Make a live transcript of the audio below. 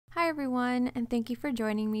everyone, and thank you for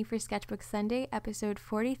joining me for Sketchbook Sunday, episode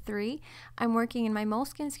 43. I'm working in my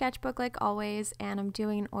moleskine sketchbook like always, and I'm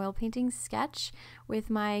doing an oil painting sketch with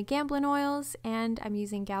my Gamblin oils, and I'm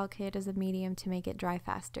using Gal Kit as a medium to make it dry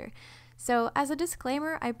faster. So as a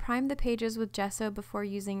disclaimer, I prime the pages with gesso before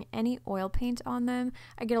using any oil paint on them.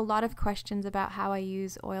 I get a lot of questions about how I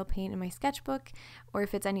use oil paint in my sketchbook, or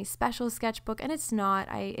if it's any special sketchbook, and it's not.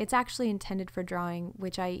 It's actually intended for drawing,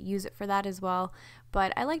 which I use it for that as well,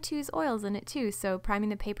 but I like to use oils in it too, so priming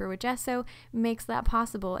the paper with gesso makes that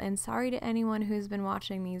possible. And sorry to anyone who's been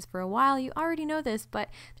watching these for a while, you already know this, but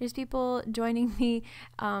there's people joining me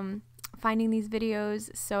finding these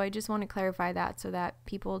videos, so I just want to clarify that so that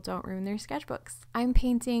people don't ruin their sketchbooks. I'm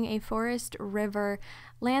painting a forest river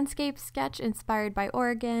landscape sketch inspired by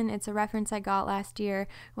Oregon. It's a reference I got last year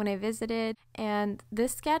when I visited, and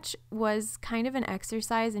this sketch was kind of an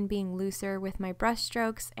exercise in being looser with my brush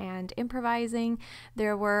strokes and improvising.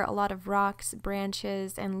 There were a lot of rocks,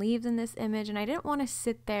 branches, and leaves in this image, and I didn't want to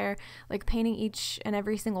sit there like painting each and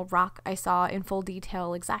every single rock I saw in full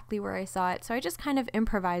detail exactly where I saw it, so I just kind of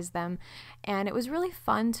improvised them, and it was really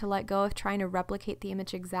fun to let go of trying to replicate the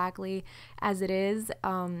image exactly as it is,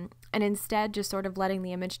 and instead just sort of letting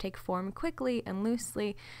the image take form quickly and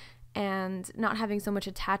loosely and not having so much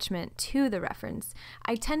attachment to the reference.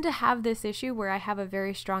 I tend to have this issue where I have a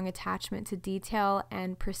very strong attachment to detail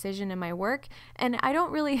and precision in my work, and I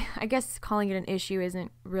don't really, I guess calling it an issue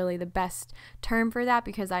isn't really the best term for that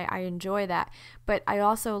because I enjoy that, but I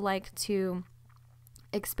also like to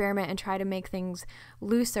experiment and try to make things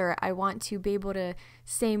looser. I want to be able to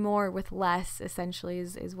say more with less, essentially,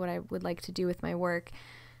 is what I would like to do with my work.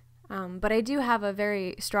 But I do have a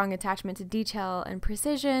very strong attachment to detail and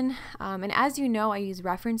precision, and as you know, I use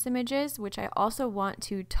reference images, which I also want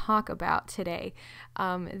to talk about today.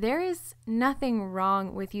 There is nothing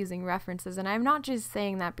wrong with using references, and I'm not just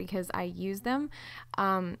saying that because I use them.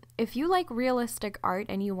 If you like realistic art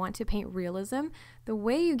and you want to paint realism, the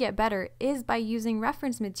way you get better is by using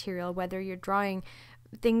reference material, whether you're drawing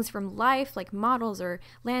things from life like models or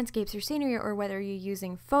landscapes or scenery, or whether you're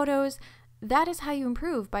using photos. That is how you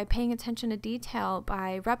improve, by paying attention to detail,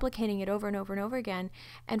 by replicating it over and over and over again.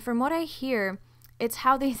 And from what I hear, it's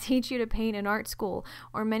how they teach you to paint in art school,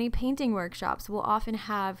 or many painting workshops will often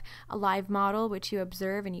have a live model which you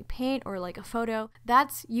observe and you paint, or like a photo.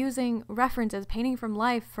 That's using references, painting from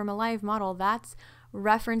life from a live model. That's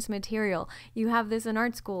reference material. You have this in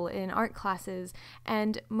art school, in art classes,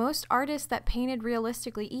 and most artists that painted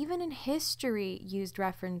realistically, even in history, used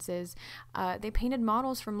references. They painted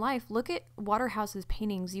models from life. Look at Waterhouse's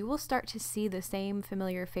paintings. You will start to see the same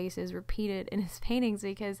familiar faces repeated in his paintings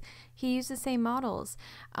because he used the same models.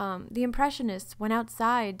 The Impressionists went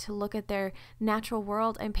outside to look at their natural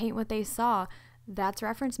world and paint what they saw. That's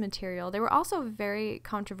reference material. They were also very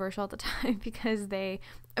controversial at the time because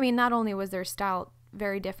not only was their style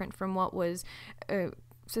very different from what was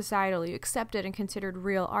societally accepted and considered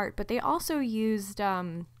real art, but they also used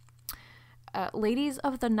ladies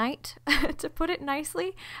of the night, to put it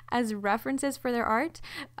nicely, as references for their art.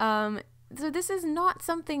 So this is not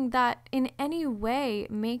something that in any way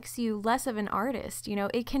makes you less of an artist. You know,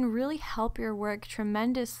 it can really help your work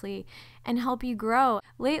tremendously and help you grow.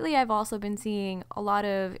 Lately, I've also been seeing a lot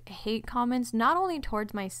of hate comments, not only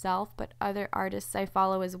towards myself, but other artists I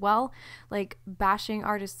follow as well, like bashing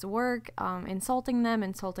artists' work, insulting them,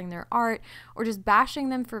 insulting their art, or just bashing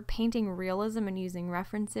them for painting realism and using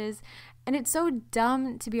references. And it's so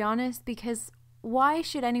dumb, to be honest, because why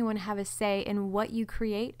should anyone have a say in what you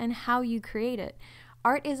create and how you create it?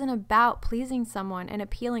 Art isn't about pleasing someone and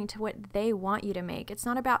appealing to what they want you to make. It's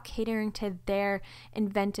not about catering to their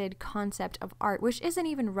invented concept of art, which isn't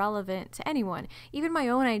even relevant to anyone. Even my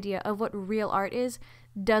own idea of what real art is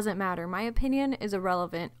doesn't matter. My opinion is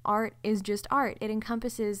irrelevant. Art is just art. It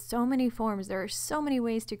encompasses so many forms. There are so many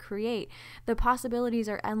ways to create. The possibilities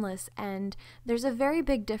are endless, and there's a very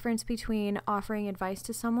big difference between offering advice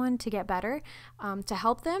to someone to get better, to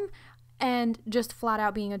help them, and just flat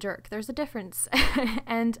out being a jerk. There's a difference.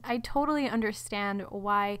 And I totally understand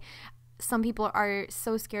why some people are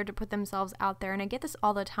so scared to put themselves out there. And I get this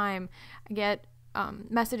all the time. I get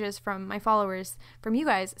messages from my followers, from you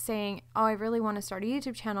guys, saying, oh, I really want to start a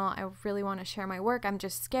YouTube channel. I really want to share my work. I'm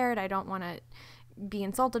just scared. I don't want to be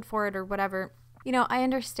insulted for it or whatever. You know, I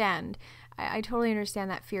understand. I totally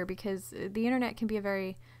understand that fear because the internet can be a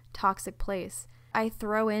very toxic place. I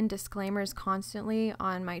throw in disclaimers constantly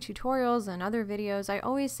on my tutorials and other videos. I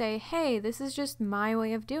always say, hey, this is just my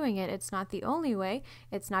way of doing it. It's not the only way.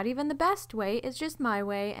 It's not even the best way. It's just my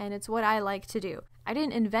way, and it's what I like to do. I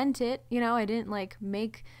didn't invent it, you know, I didn't like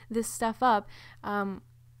make this stuff up.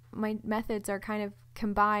 my methods are kind of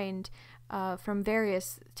combined from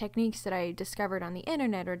various techniques that I discovered on the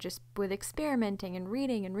internet or just with experimenting and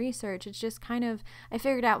reading and research. It's just kind of, I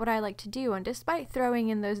figured out what I like to do, and despite throwing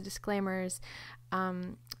in those disclaimers,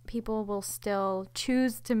 people will still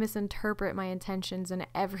choose to misinterpret my intentions in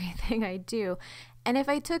everything I do. And if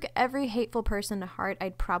I took every hateful person to heart,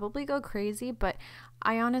 I'd probably go crazy, but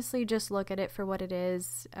I honestly just look at it for what it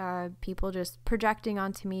is, people just projecting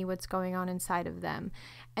onto me what's going on inside of them.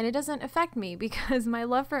 And it doesn't affect me because my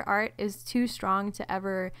love for art is too strong to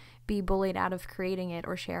ever be bullied out of creating it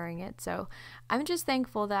or sharing it. So I'm just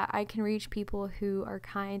thankful that I can reach people who are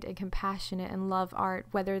kind and compassionate and love art,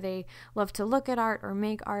 whether they love to look at art or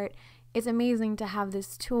make art. It's amazing to have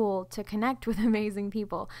this tool to connect with amazing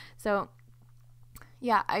people. So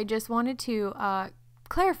yeah, I just wanted to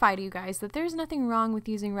clarify to you guys that there's nothing wrong with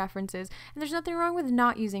using references, and there's nothing wrong with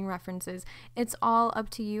not using references. It's all up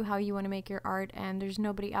to you how you want to make your art, and there's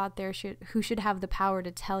nobody out there who should have the power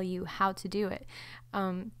to tell you how to do it.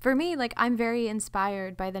 For me, like, I'm very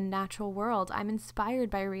inspired by the natural world. I'm inspired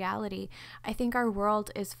by reality. I think our world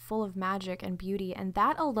is full of magic and beauty, and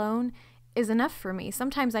that alone is enough for me.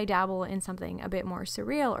 Sometimes I dabble in something a bit more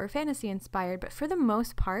surreal or fantasy inspired, but for the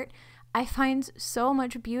most part, I find so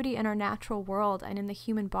much beauty in our natural world and in the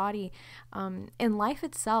human body, in life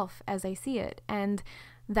itself as I see it. And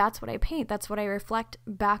that's what I paint. That's what I reflect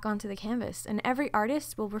back onto the canvas. And every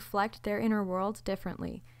artist will reflect their inner world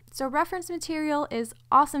differently. So reference material is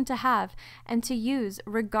awesome to have and to use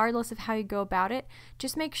regardless of how you go about it.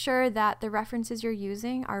 Just make sure that the references you're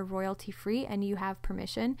using are royalty free and you have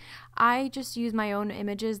permission. I just use my own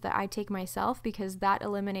images that I take myself because that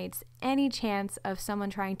eliminates any chance of someone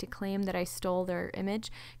trying to claim that I stole their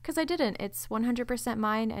image, because I didn't. It's 100%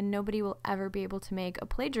 mine, and nobody will ever be able to make a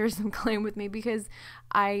plagiarism claim with me because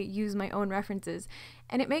I use my own references.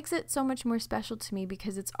 And it makes it so much more special to me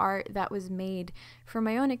because it's art that was made from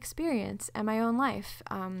my own experience and my own life.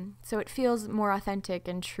 So it feels more authentic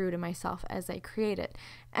and true to myself as I create it.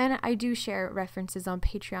 And I do share references on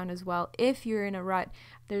Patreon as well. If you're in a rut,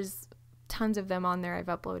 there's tons of them on there I've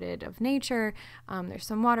uploaded of nature. There's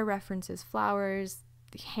some water references, flowers,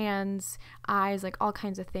 hands, eyes, like all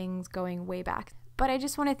kinds of things going way back. But I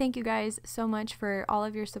just want to thank you guys so much for all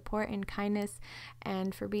of your support and kindness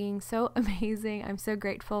and for being so amazing. I'm so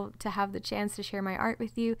grateful to have the chance to share my art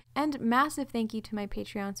with you. And massive thank you to my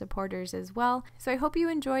Patreon supporters as well. So I hope you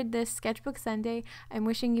enjoyed this Sketchbook Sunday. I'm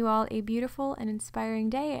wishing you all a beautiful and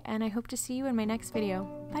inspiring day, and I hope to see you in my next video.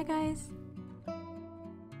 Bye guys!